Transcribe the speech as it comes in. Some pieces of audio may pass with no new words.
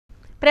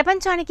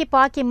ప్రపంచానికి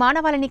పాకి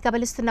మానవాళిని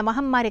కబలిస్తున్న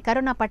మహమ్మారి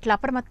కరోనా పట్ల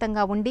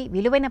అప్రమత్తంగా ఉండి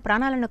విలువైన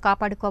ప్రాణాలను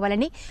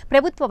కాపాడుకోవాలని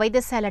ప్రభుత్వ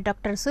వైద్యశాల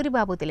డాక్టర్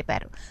సూరిబాబు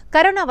తెలిపారు.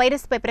 కరోనా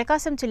వైరస్పై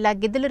ప్రకాశం జిల్లా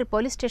గిద్దలూరు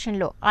పోలీస్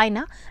స్టేషన్లో ఆయన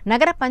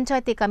నగర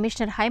పంచాయతీ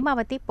కమిషనర్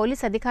హైమావతి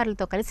పోలీస్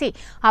అధికారులతో కలిసి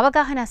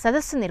అవగాహన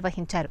సదస్సు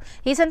నిర్వహించారు.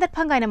 ఈ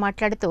సందర్భంగా ఆయన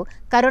మాట్లాడుతూ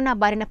కరోనా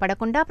బారిన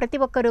పడకుండా ప్రతి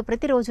ఒక్కరూ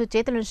ప్రతిరోజు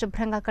చేతులను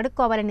శుభ్రంగా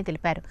కడుక్కోవాలని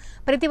తెలిపారు.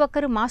 ప్రతి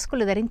ఒక్కరూ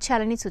మాస్కులు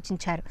ధరించాలని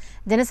సూచించారు.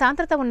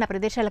 జనసాంద్రత ఉన్న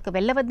ప్రదేశాలకు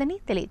వెళ్లవద్దని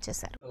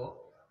తెలియజేశారు.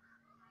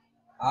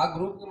 ఆ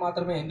గ్రూప్కి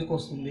మాత్రమే ఎందుకు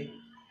వస్తుంది,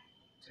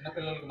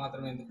 చిన్నపిల్లలకి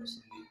మాత్రమే ఎందుకు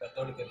వస్తుంది,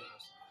 పెద్దోళ్ళకి ఎందుకు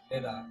వస్తుంది,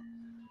 లేదా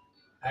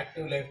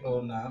యాక్టివ్ లైఫ్లో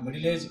ఉన్న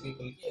మిడిల్ ఏజ్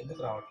పీపుల్కి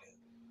ఎందుకు రావట్లేదు?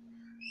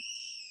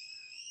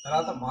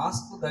 తర్వాత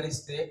మాస్క్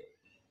ధరిస్తే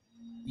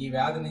ఈ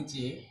వ్యాధి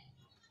నుంచి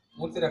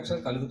పూర్తి రక్షణ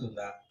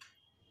కలుగుతుందా,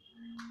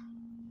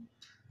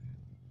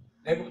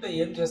 లేకపోతే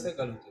ఏం చేస్తే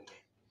కలుగుతుంది,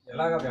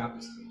 ఎలాగా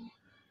వ్యాపిస్తుంది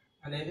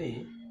అనేది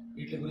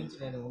వీటి గురించి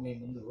నేను మీ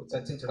ముందు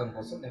చర్చించడం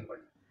కోసం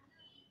నిలబడ్డాను.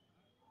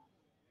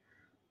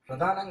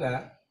 ప్రధానంగా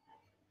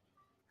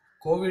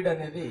కోవిడ్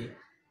అనేది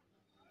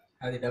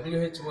అది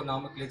WHO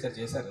నామక్లేచర్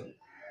చేశారు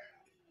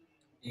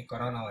ఈ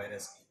కరోనా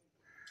వైరస్కి.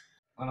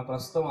 మన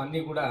ప్రస్తుతం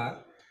అన్నీ కూడా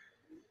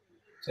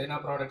చైనా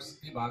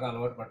ప్రోడక్ట్స్కి బాగా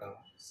అలవాటు పడ్డాము.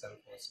 సెల్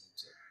ఫోన్స్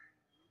నుంచి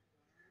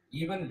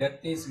even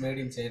death is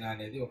made in China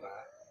అనేది ఒక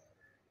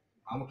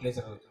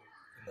నామక్లేచర్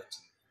కింద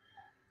వచ్చింది.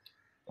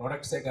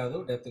 ప్రోడక్ట్సే కాదు,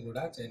 డెత్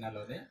కూడా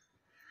చైనాలోనే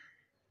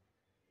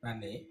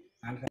దాన్ని.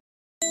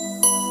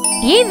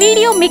 ఈ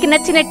వీడియో మీకు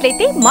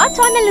నచ్చినట్లయితే మా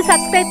ఛానల్ ని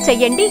సబ్స్క్రైబ్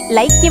చేయండి,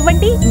 లైక్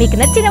ఇవ్వండి, మీకు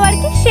నచ్చిన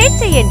వారికి షేర్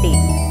చేయండి.